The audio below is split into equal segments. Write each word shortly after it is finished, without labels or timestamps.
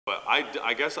But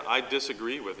I guess I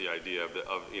disagree with the idea of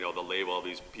the label of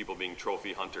these people being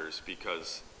trophy hunters,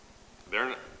 because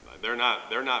they're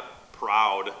not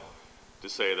proud to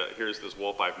say that here's this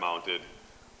wolf I've mounted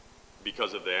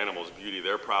because of the animal's beauty.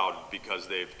 They're proud because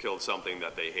they've killed something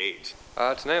that they hate.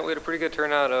 Tonight we had a pretty good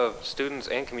turnout of students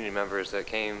and community members that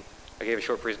came. I gave a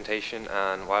short presentation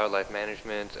on wildlife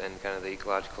management and kind of the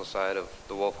ecological side of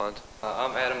the wolf hunt.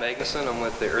 I'm Adam Magnuson. I'm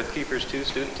with the EarthKeepers 2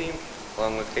 student team,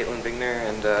 along with Caitlin Bigner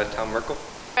and Tom Merkel.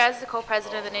 As the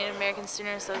co-president of the Native American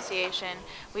Student Association,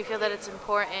 we feel that it's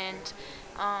important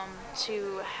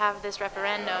to have this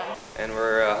referendum. And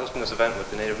we're hosting this event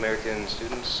with the Native American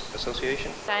Students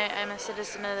Association. I'm a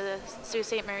citizen of the Sault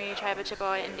Ste. Marie Tribe of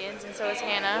Chippewa Indians, and so is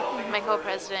Hannah, my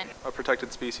co-president. A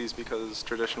protected species because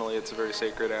traditionally it's a very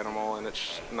sacred animal and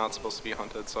it's not supposed to be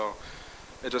hunted, so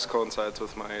it just coincides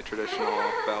with my traditional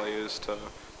values to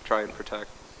try and protect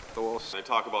the wolves. They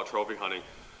talk about trophy hunting,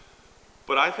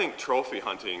 but I think trophy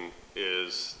hunting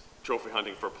is trophy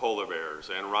hunting for polar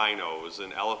bears and rhinos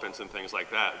and elephants and things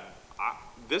like that.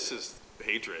 This is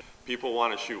hatred. People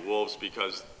want to shoot wolves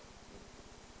because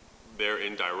they're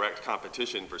in direct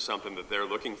competition for something that they're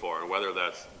looking for, and whether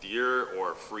that's deer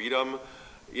or freedom,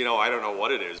 I don't know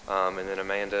what it is. And then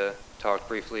Amanda talked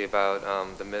briefly about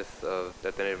the myth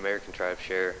that the Native American tribes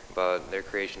share about their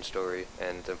creation story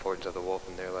and the importance of the wolf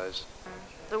in their lives.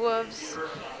 The wolves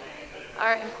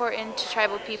are important to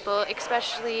tribal people,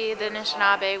 especially the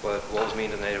Anishinaabe. What wolves mean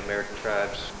to the Native American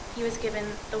tribes. He was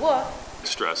given the wolf.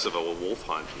 Stress of a wolf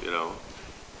hunt,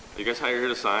 You guys here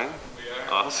to sign? We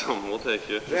are. Awesome, we'll take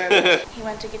you. He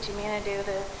went to Gitchumanidu,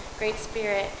 the Great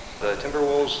Spirit. The timber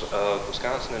wolves of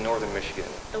Wisconsin and northern Michigan.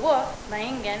 The wolf,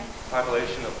 Maingan. The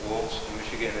population of wolves in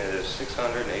Michigan is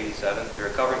 687. The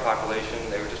recovering population,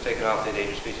 they were just taken off the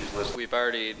endangered species list. We've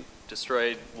already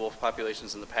destroyed wolf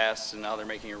populations in the past, and now they're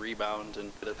making a rebound,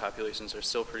 and the populations are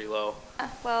still pretty low.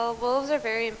 Well, wolves are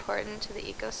very important to the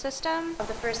ecosystem.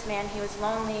 The first man, he was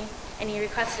lonely, and he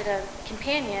requested a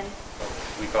companion.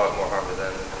 We cause more harm to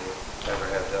them than they ever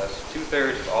have to us.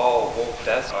 2/3 of all wolf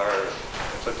deaths are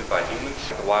inflicted by humans.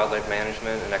 The wildlife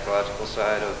management and ecological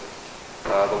side of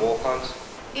the wolf hunt.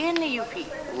 In the UP,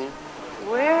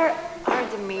 where are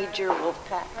the major wolf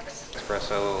packs? Express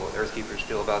how EarthKeepers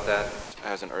feel about that.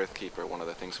 As an Earthkeeper, one of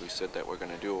the things we said that we're going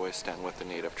to do is stand with the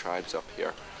native tribes up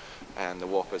here. And the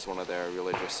wolf is one of their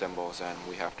religious symbols, and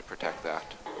we have to protect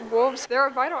that. Wolves, they're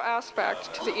a vital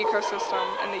aspect to the ecosystem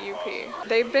in the UP.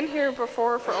 They've been here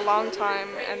before for a long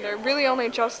time, and they're really only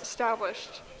just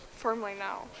established firmly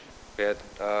now. We had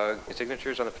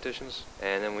signatures on the petitions,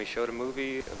 and then we showed a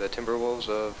movie, The Timber Wolves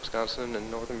of Wisconsin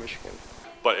and northern Michigan.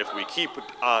 But if we keep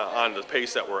on the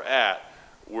pace that we're at,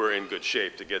 we're in good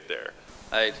shape to get there.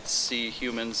 I see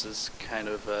humans as kind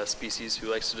of a species who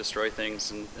likes to destroy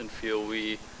things and feel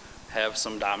we have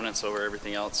some dominance over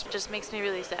everything else. It just makes me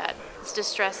really sad. It's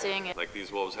distressing. Like,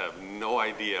 these wolves have no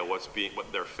idea what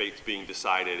their fate's being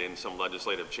decided in some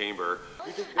legislative chamber.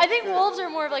 I think wolves are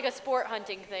more of like a sport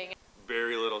hunting thing.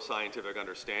 Very little scientific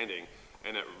understanding,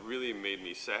 and it really made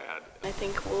me sad. I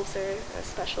think wolves are a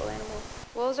special animal.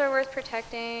 Wolves are worth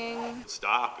protecting.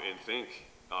 Stop and think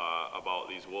about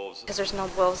these wolves. Because there's no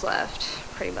wolves left,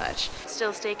 pretty much.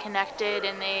 Still stay connected,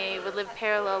 and they would live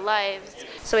parallel lives.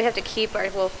 So we have to keep our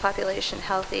wolf population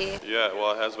healthy. Yeah,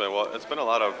 well, it has been. Well, it's been a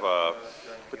lot of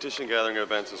petition gathering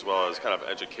events as well as kind of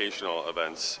educational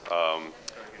events.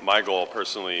 My goal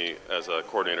personally as a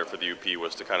coordinator for the UP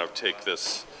was to kind of take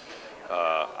this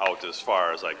out as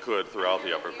far as I could throughout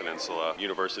the Upper Peninsula.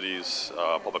 Universities,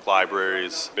 public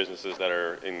libraries, businesses that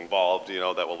are involved,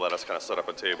 that will let us kind of set up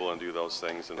a table and do those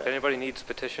things. And if anybody needs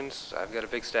petitions, I've got a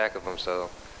big stack of them, so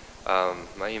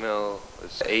my email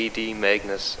is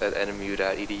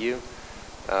admagnus@nmu.edu.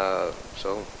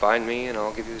 So find me and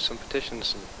I'll give you some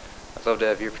petitions. And I'd love to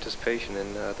have your participation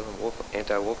in the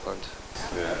anti-wolf hunt.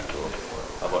 Yeah, cool.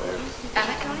 How about you?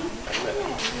 Emmett County?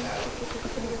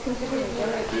 Do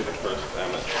you have a first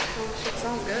Emmett?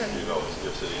 Sounds good. Do you know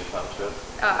your city and township?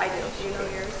 I do. Do you know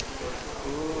yours?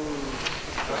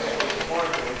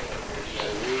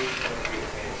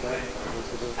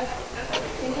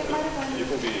 You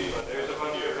can be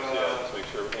here, yeah, just make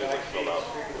sure everything is filled out.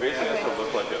 Basically, it has to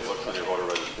look like it looks on your voter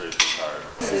registration card.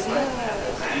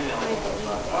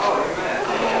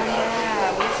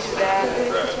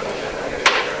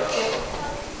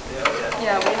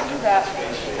 Yeah, we used to do that.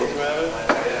 What's the matter?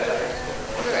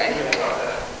 Okay.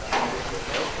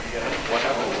 What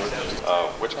happened?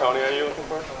 Which county are you looking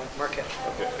for? Marquette.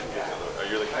 Okay. Are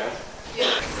you the Kent? Yeah.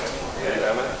 Are you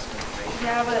Emmett?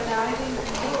 Yeah, but now I think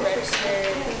it's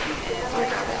registered.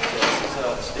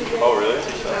 Oh, really?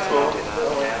 That's cool.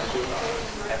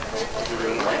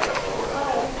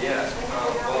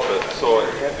 Well,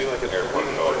 it can't be like an airport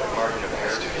code. So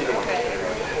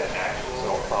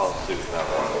follow suit in that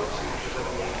one.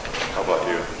 How about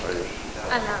you?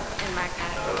 I'm not in my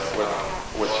car.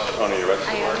 Which one are you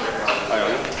registered for?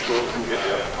 Ione. Cool. We'll get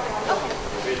you up.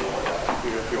 Okay.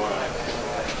 If you want to.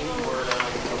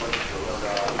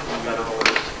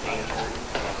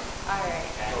 All right.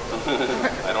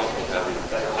 I don't think that.